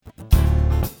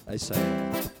É isso aí.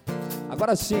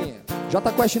 Agora sim, Jota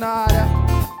Quest na área.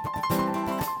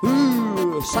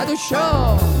 Sai do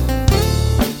chão.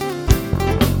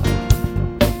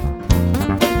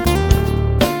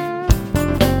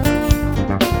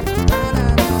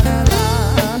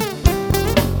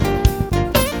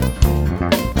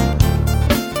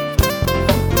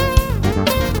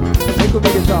 Vem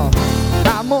comigo então.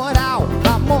 Na moral,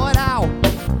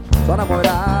 só na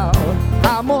moral,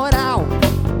 na moral.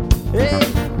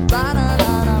 Ei,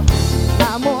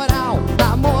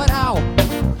 na moral,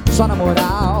 só na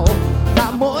moral,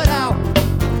 na moral.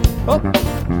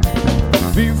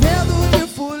 Vivendo de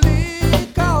folia e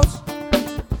caos,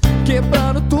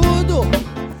 quebrando tudo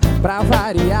pra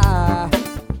variar.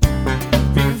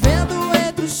 Vivendo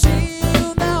entre o sim e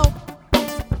o não,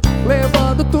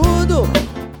 levando tudo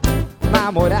na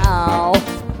moral.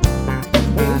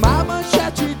 Uma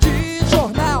manchete de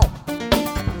jornal,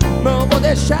 não vou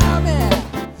deixar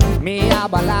me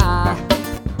abalar.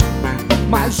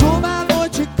 Mais uma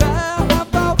noite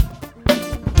carnaval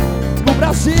no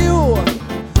Brasil,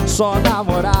 só na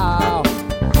moral.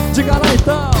 Diga lá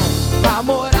então, na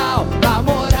moral,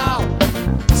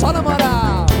 só na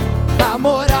moral, na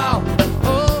moral.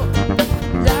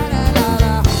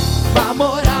 Na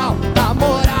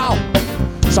moral,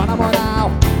 só na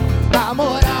moral, na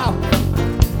moral.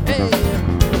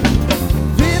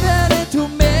 Viver entre o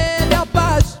medo e a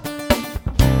paz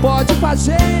pode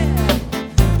fazer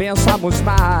pensamos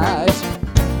mais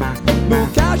no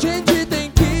que a gente tem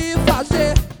que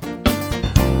fazer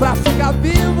pra ficar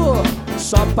vivo,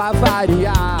 só pra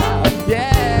variar.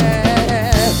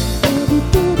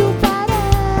 Tudo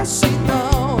parece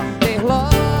não ter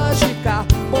lógica.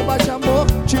 Bombas de amor,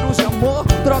 tiros de amor,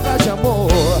 drogas de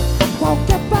amor.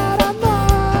 Qualquer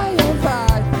paranoia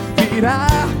vai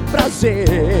virar prazer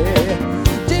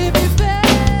de viver.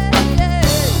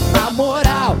 Na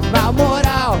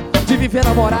moral, de viver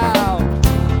na moral,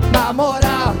 na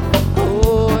moral.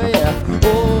 Oh yeah,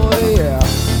 oh yeah.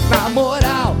 Na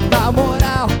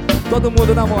moral, todo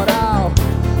mundo na moral,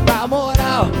 na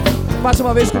moral. Mais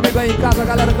uma vez comigo aí em casa, a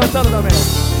galera cantando também.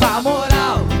 Na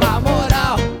moral,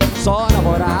 só na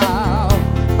moral,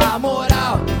 na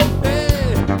moral.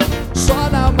 Ei, só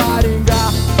na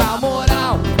Maringá, na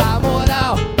moral,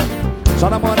 só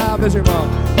na moral, meus irmãos,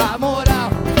 na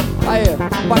moral. Aí,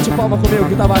 bate palma comigo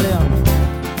que tá valendo.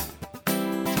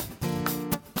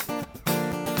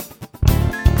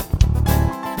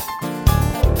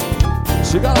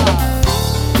 Siga lá.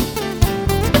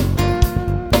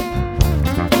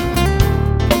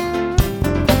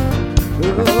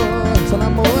 Só na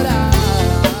moral.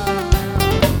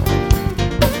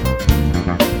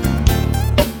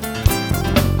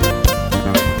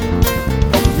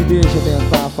 E deixa eu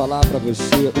tentar falar pra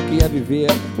você o que é viver,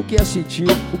 o que é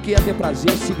sentir, o que é ter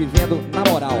prazer se vivendo na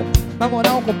moral. Na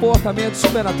moral, um comportamento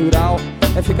supernatural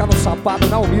é ficar no sapato,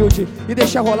 na humilde e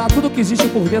deixar rolar tudo que existe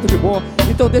por dentro de bom.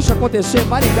 Então deixa acontecer,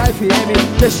 Maringá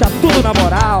FM, deixa tudo na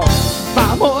moral.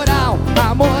 Na moral,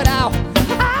 na moral.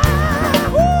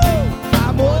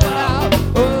 Na moral,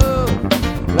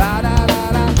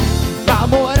 na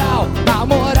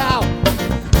moral,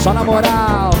 só na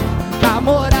moral, na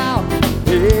moral.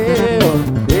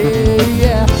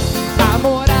 Yeah. Na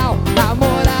moral,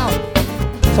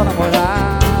 só na moral.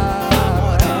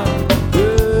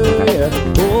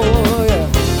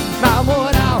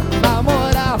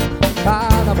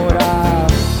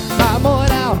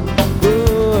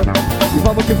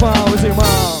 Vamos que vamos, irmão.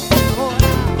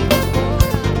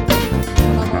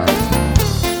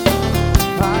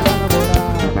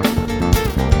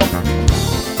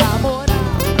 Na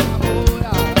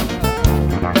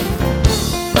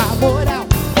moral.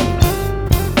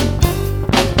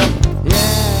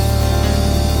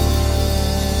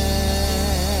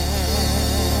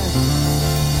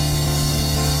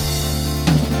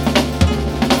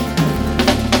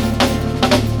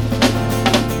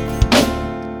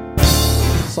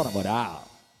 Só na moral.